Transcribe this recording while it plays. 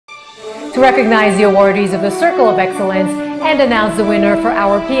To recognize the awardees of the Circle of Excellence and announce the winner for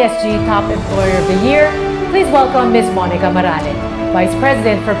our PSG Top Employer of the Year, please welcome Ms. Monica Marale, Vice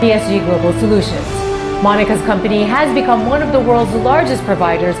President for PSG Global Solutions. Monica's company has become one of the world's largest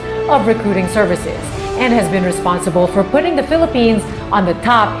providers of recruiting services and has been responsible for putting the Philippines on the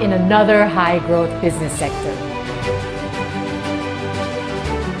top in another high-growth business sector.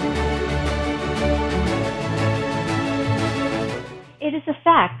 It is a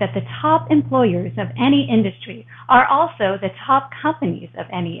fact that the top employers of any industry are also the top companies of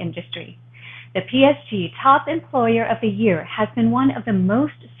any industry. The PSG Top Employer of the Year has been one of the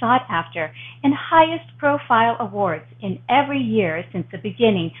most sought after and highest profile awards in every year since the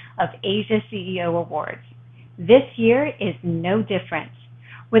beginning of Asia CEO Awards. This year is no different.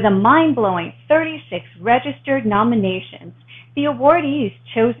 With a mind-blowing 36 registered nominations, the awardees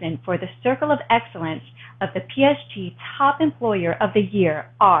chosen for the Circle of Excellence of the PSG Top Employer of the Year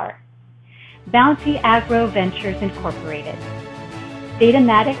are Bounty Agro Ventures Incorporated,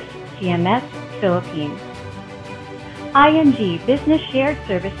 Datamatics TMS Philippines, ING Business Shared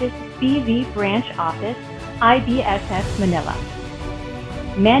Services BV Branch Office IBSS Manila,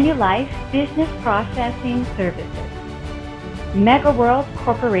 Manulife Business Processing Services, Megaworld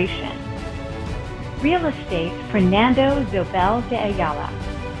Corporation, Real Estate Fernando Zobel de Ayala,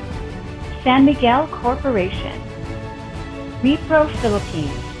 San Miguel Corporation, Repro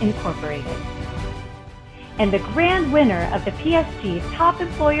Philippines Incorporated. And the grand winner of the PSG Top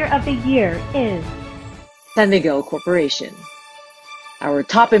Employer of the Year is San Miguel Corporation. Our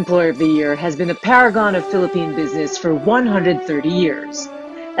Top Employer of the Year has been a paragon of Philippine business for 130 years.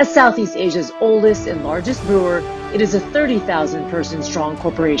 As Southeast Asia's oldest and largest brewer, it is a 30,000-person strong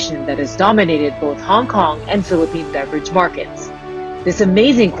corporation that has dominated both Hong Kong and Philippine beverage markets. This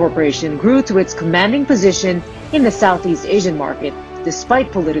amazing corporation grew to its commanding position in the Southeast Asian market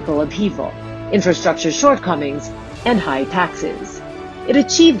despite political upheaval, infrastructure shortcomings, and high taxes. It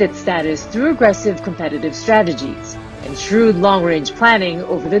achieved its status through aggressive competitive strategies and shrewd long-range planning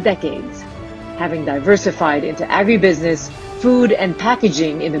over the decades. Having diversified into agribusiness, food, and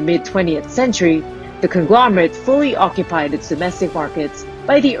packaging in the mid-20th century, the conglomerate fully occupied its domestic markets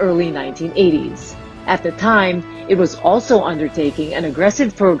by the early 1980s. At the time, it was also undertaking an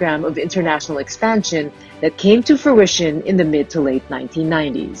aggressive program of international expansion that came to fruition in the mid to late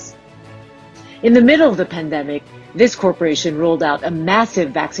 1990s. In the middle of the pandemic, this corporation rolled out a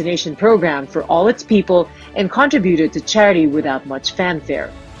massive vaccination program for all its people and contributed to charity without much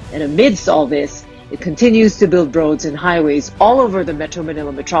fanfare. And amidst all this, it continues to build roads and highways all over the Metro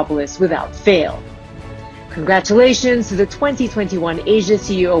Manila metropolis without fail. Congratulations to the 2021 Asia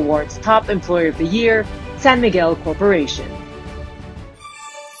CEO Awards Top Employer of the Year, San Miguel Corporation.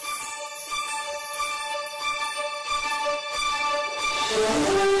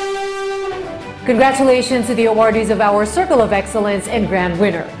 Congratulations to the awardees of our Circle of Excellence and Grand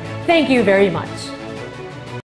Winner. Thank you very much.